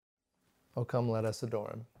Oh, come, let us adore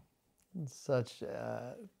him. It's such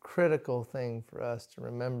a critical thing for us to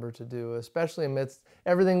remember to do, especially amidst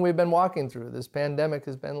everything we've been walking through. This pandemic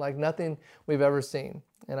has been like nothing we've ever seen.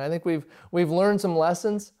 And I think we've learned some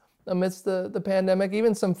lessons amidst the pandemic,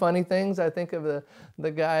 even some funny things. I think of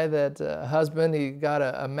the guy that husband, he got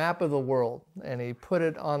a map of the world and he put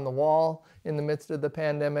it on the wall in the midst of the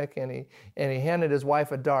pandemic, and he handed his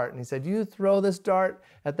wife a dart and he said, "You throw this dart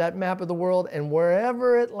at that map of the world, and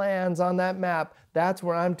wherever it lands on that map, that's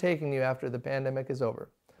where I'm taking you after the pandemic is over."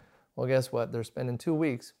 Well, guess what? They're spending 2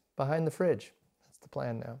 weeks behind the fridge. That's the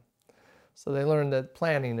plan now. So they learned that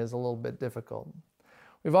planning is a little bit difficult.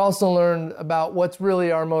 We've also learned about what's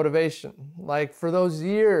really our motivation. Like for those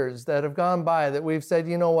years that have gone by that we've said,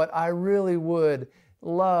 you know what, I really would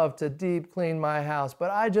love to deep clean my house, but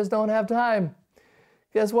I just don't have time.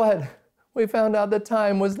 Guess what? We found out that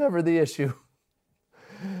time was never the issue.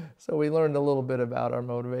 So we learned a little bit about our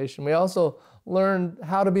motivation. We also learned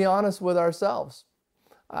how to be honest with ourselves.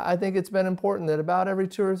 I think it's been important that about every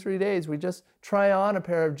 2 or 3 days we just try on a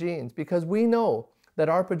pair of jeans, because we know that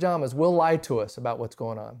our pajamas will lie to us about what's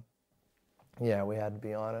going on. Yeah, we had to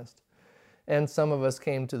be honest. And some of us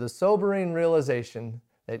came to the sobering realization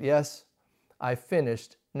that yes, I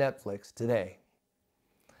finished Netflix today.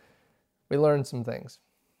 We learned some things.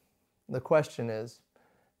 The question is,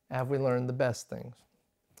 have we learned the best things?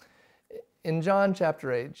 In John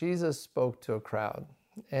chapter 8, Jesus spoke to a crowd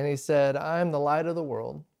and he said, "I am the light of the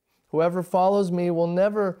world. Whoever follows me will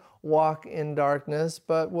never walk in darkness,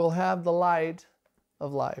 but will have the light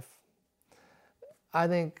of life." I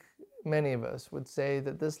think many of us would say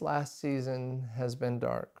that this last season has been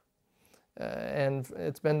dark. And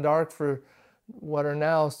it's been dark for what are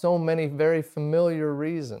now so many very familiar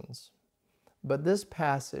reasons. But this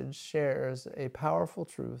passage shares a powerful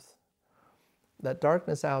truth that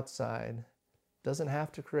darkness outside doesn't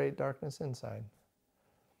have to create darkness inside.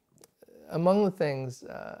 Among the things,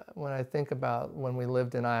 when I think about when we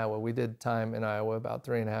lived in Iowa, we did time in Iowa about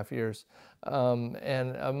 3.5 years.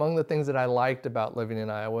 And among the things that I liked about living in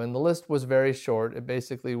Iowa, and the list was very short, it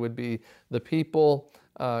basically would be the people,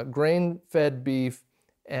 grain-fed beef,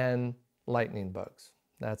 and lightning bugs.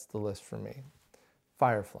 That's the list for me.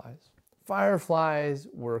 Fireflies. Fireflies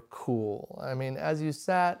were cool. I mean, as you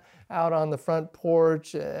sat out on the front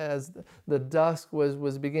porch, as the dusk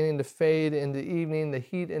was beginning to fade into evening, the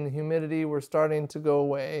heat and the humidity were starting to go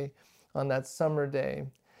away on that summer day,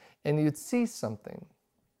 and you'd see something.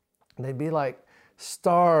 They'd be like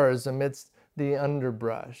stars amidst the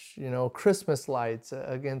underbrush, Christmas lights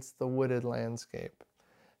against the wooded landscape.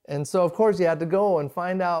 And so, of course, you had to go and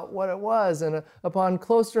find out what it was, and upon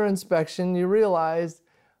closer inspection, you realized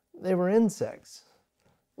they were insects,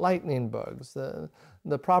 lightning bugs.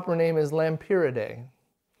 The proper name is Lampyridae.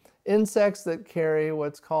 Insects that carry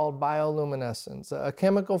what's called bioluminescence, a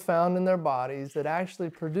chemical found in their bodies that actually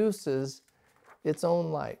produces its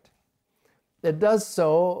own light. It does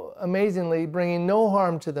so, amazingly, bringing no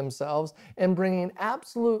harm to themselves and bringing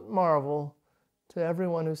absolute marvel to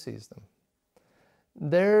everyone who sees them.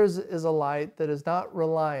 Theirs is a light that is not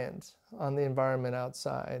reliant on the environment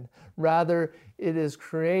outside. Rather, it is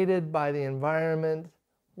created by the environment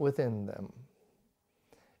within them.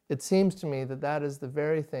 It seems to me that that is the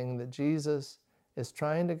very thing that Jesus is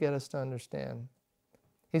trying to get us to understand.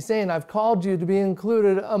 He's saying, I've called you to be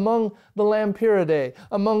included among the Lampyridae,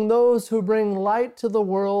 among those who bring light to the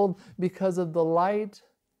world because of the light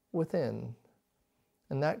within.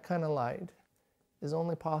 And that kind of light is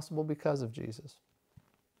only possible because of Jesus,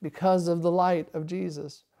 because of the light of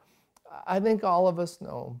Jesus. I think all of us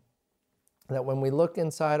know that when we look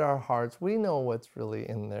inside our hearts, we know what's really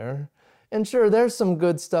in there. And sure, there's some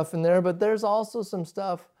good stuff in there, but there's also some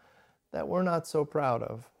stuff that we're not so proud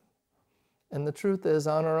of. And the truth is,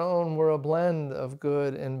 on our own, we're a blend of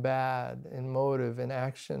good and bad in motive and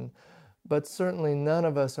action, but certainly none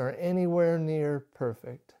of us are anywhere near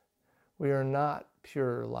perfect. We are not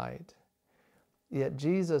pure light. Yet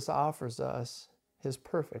Jesus offers us His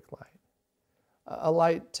perfect light, a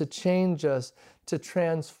light to change us, to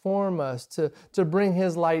transform us, to bring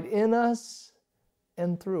His light in us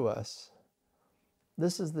and through us.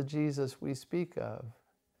 This is the Jesus we speak of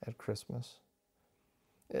at Christmas.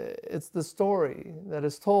 It's the story that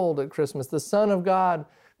is told at Christmas, the Son of God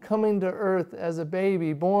coming to earth as a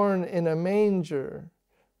baby, born in a manger,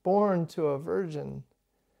 born to a virgin.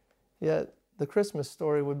 Yet the Christmas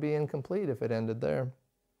story would be incomplete if it ended there.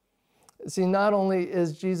 See, not only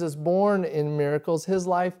is Jesus born in miracles, His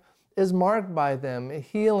life is marked by them,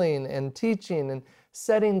 healing and teaching and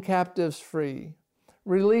setting captives free,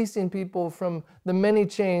 releasing people from the many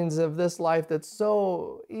chains of this life that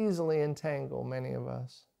so easily entangle many of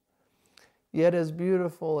us. Yet as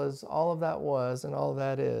beautiful as all of that was and all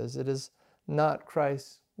that is, it is not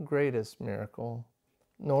Christ's greatest miracle,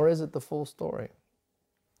 nor is it the full story.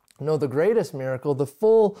 No, the greatest miracle, the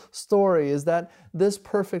full story, is that this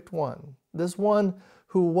perfect one, this one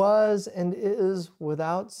who was and is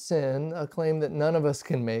without sin, a claim that none of us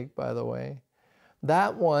can make, by the way,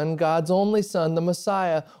 that one, God's only Son, the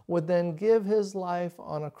Messiah, would then give his life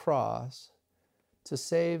on a cross to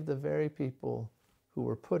save the very people who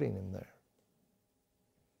were putting him there.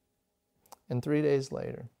 And 3 days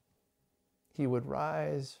later, he would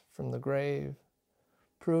rise from the grave,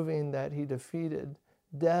 proving that he defeated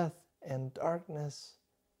death and darkness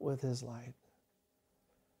with his light.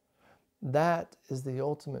 That is the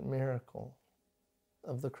ultimate miracle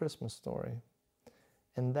of the Christmas story.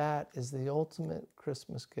 And that is the ultimate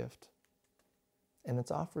Christmas gift. And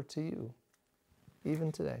it's offered to you,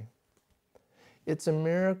 even today. It's a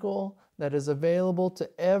miracle that is available to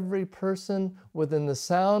every person within the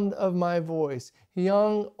sound of my voice.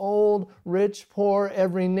 Young, old, rich, poor,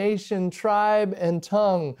 every nation, tribe, and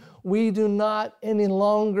tongue. We do not any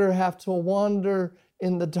longer have to wander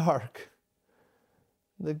in the dark.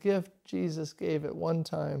 The gift Jesus gave at one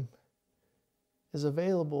time is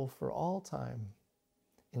available for all time,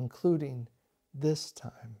 including this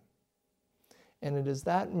time. And it is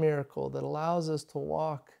that miracle that allows us to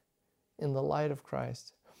walk in the light of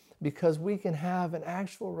Christ, because we can have an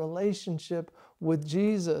actual relationship with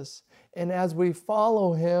Jesus. And as we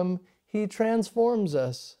follow him, he transforms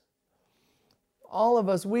us. All of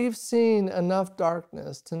us, we've seen enough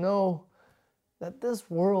darkness to know that this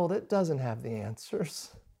world, it doesn't have the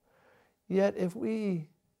answers. Yet if we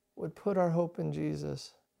would put our hope in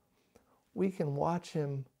Jesus, we can watch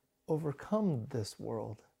him overcome this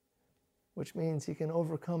world, which means he can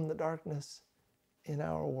overcome the darkness in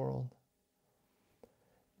our world.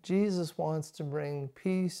 Jesus wants to bring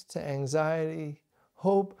peace to anxiety,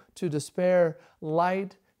 hope to despair,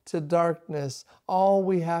 light to darkness. All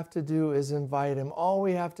we have to do is invite him. All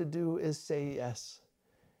we have to do is say yes.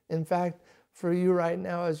 In fact, for you right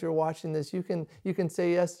now, as you're watching this, you can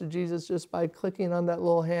say yes to Jesus just by clicking on that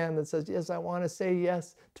little hand that says, yes, I want to say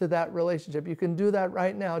yes to that relationship. You can do that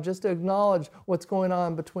right now, just to acknowledge what's going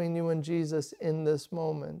on between you and Jesus in this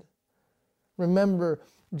moment. Remember,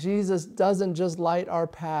 Jesus doesn't just light our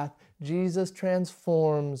path. Jesus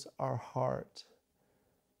transforms our heart.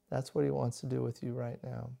 That's what he wants to do with you right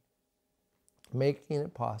now, making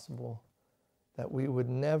it possible that we would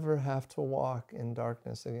never have to walk in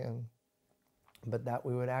darkness again, but that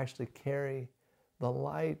we would actually carry the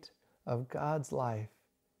light of God's life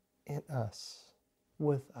in us,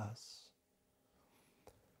 with us.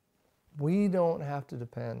 We don't have to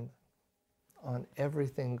depend on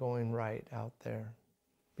everything going right out there,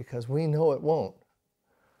 because we know it won't.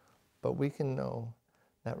 But we can know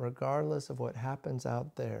that regardless of what happens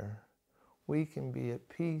out there, we can be at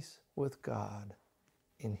peace with God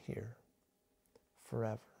in here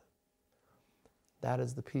forever. That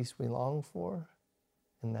is the peace we long for,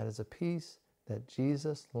 and that is a peace that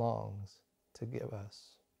Jesus longs to give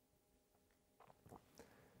us.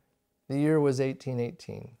 The year was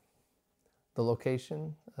 1818. The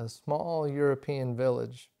location, a small European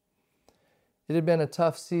village. It had been a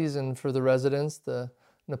tough season for the residents. The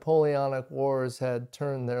Napoleonic Wars had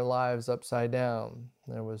turned their lives upside down.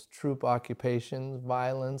 There was troop occupations,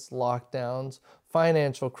 violence, lockdowns,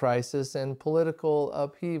 financial crisis, and political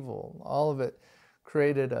upheaval. All of it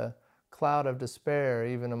created a cloud of despair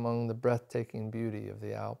even among the breathtaking beauty of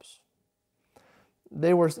the Alps.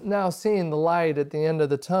 They were now seeing the light at the end of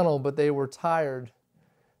the tunnel, but they were tired.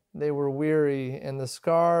 They were weary, and the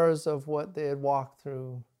scars of what they had walked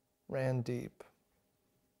through ran deep.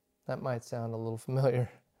 That might sound a little familiar.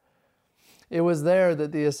 It was there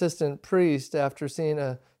that the assistant priest, after seeing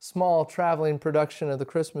a small traveling production of the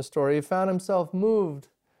Christmas story, found himself moved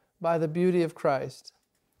by the beauty of Christ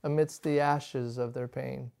amidst the ashes of their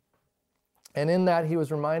pain. And in that, he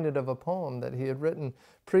was reminded of a poem that he had written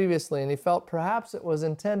previously, and he felt perhaps it was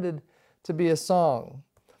intended to be a song.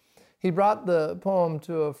 He brought the poem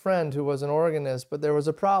to a friend who was an organist, but there was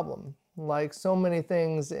a problem. Like so many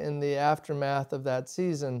things in the aftermath of that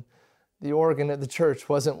season, the organ at the church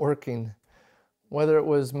wasn't working. Whether it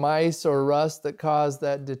was mice or rust that caused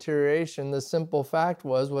that deterioration, the simple fact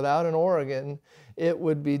was, without an organ, it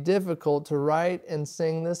would be difficult to write and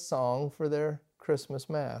sing this song for their Christmas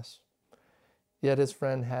Mass. Yet his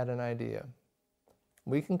friend had an idea.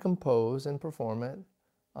 We can compose and perform it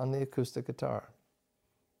on the acoustic guitar.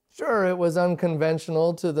 Sure, it was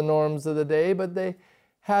unconventional to the norms of the day, but they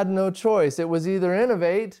had no choice. It was either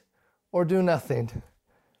innovate or do nothing.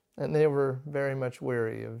 And they were very much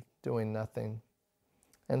weary of doing nothing.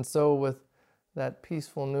 And so with that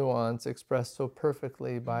peaceful nuance expressed so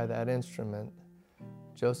perfectly by that instrument,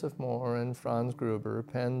 Joseph Moore and Franz Gruber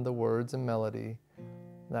penned the words and melody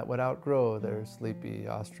that would outgrow their sleepy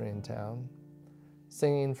Austrian town,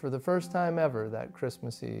 singing for the first time ever that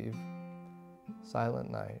Christmas Eve, silent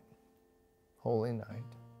night, holy night,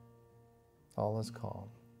 all is calm,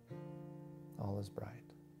 all is bright.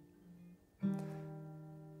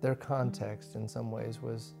 Their context in some ways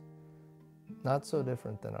was not so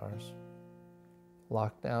different than ours.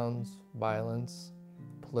 Lockdowns, violence,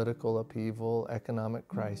 political upheaval, economic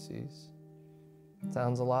crises.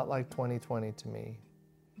 Sounds a lot like 2020 to me.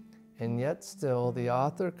 And yet still, the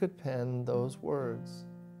author could pen those words.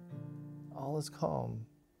 All is calm.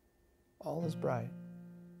 All is bright.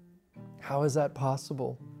 How is that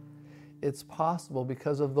possible? It's possible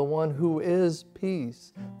because of the one who is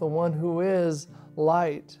peace, the one who is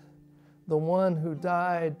light, the one who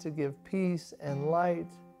died to give peace and light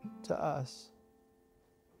to us.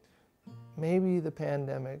 Maybe the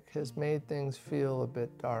pandemic has made things feel a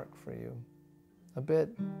bit dark for you, a bit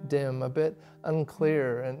dim, a bit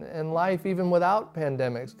unclear, and life even without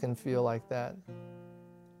pandemics can feel like that.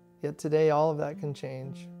 Yet today all of that can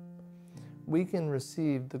change. We can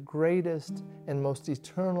receive the greatest and most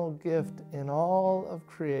eternal gift in all of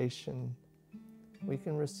creation. We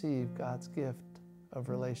can receive God's gift of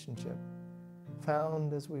relationship,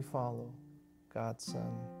 found as we follow God's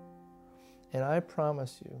Son. And I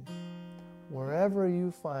promise you, wherever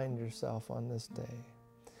you find yourself on this day,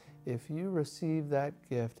 if you receive that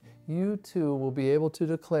gift, you too will be able to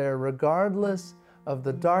declare, regardless of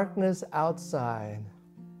the darkness outside,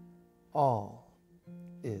 all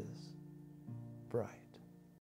is